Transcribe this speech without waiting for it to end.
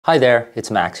Hi there,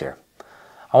 it's Max here.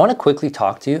 I want to quickly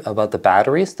talk to you about the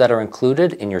batteries that are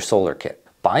included in your solar kit.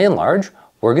 By and large,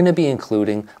 we're going to be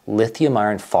including lithium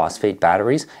iron phosphate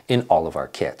batteries in all of our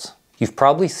kits. You've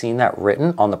probably seen that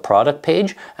written on the product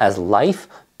page as Life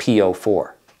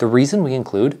PO4. The reason we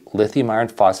include lithium iron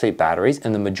phosphate batteries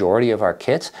in the majority of our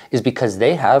kits is because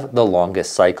they have the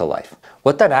longest cycle life.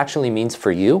 What that actually means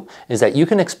for you is that you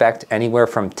can expect anywhere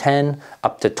from 10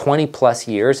 up to 20 plus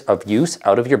years of use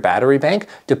out of your battery bank,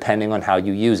 depending on how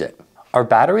you use it. Our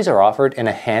batteries are offered in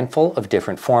a handful of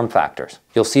different form factors.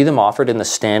 You'll see them offered in the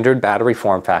standard battery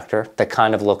form factor that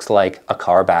kind of looks like a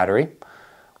car battery.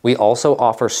 We also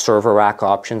offer server rack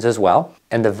options as well,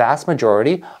 and the vast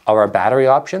majority of our battery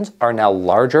options are now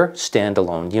larger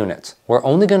standalone units. We're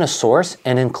only going to source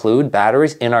and include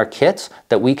batteries in our kits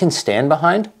that we can stand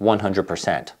behind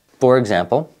 100%. For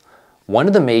example, one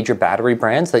of the major battery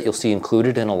brands that you'll see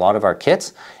included in a lot of our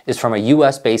kits is from a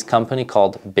US-based company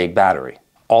called Big Battery.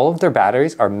 All of their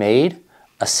batteries are made,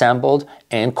 assembled,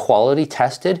 and quality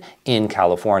tested in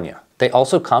California. They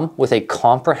also come with a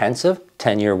comprehensive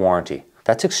 10-year warranty.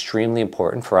 That's extremely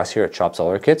important for us here at Shop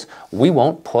Solar Kits. We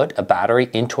won't put a battery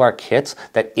into our kits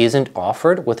that isn't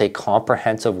offered with a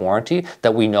comprehensive warranty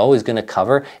that we know is going to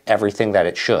cover everything that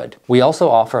it should. We also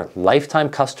offer lifetime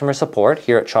customer support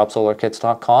here at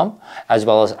shopsolarkits.com, as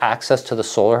well as access to the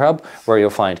Solar Hub, where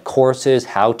you'll find courses,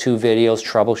 how-to videos,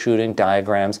 troubleshooting,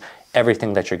 diagrams,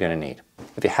 everything that you're going to need.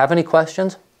 If you have any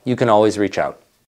questions, you can always reach out.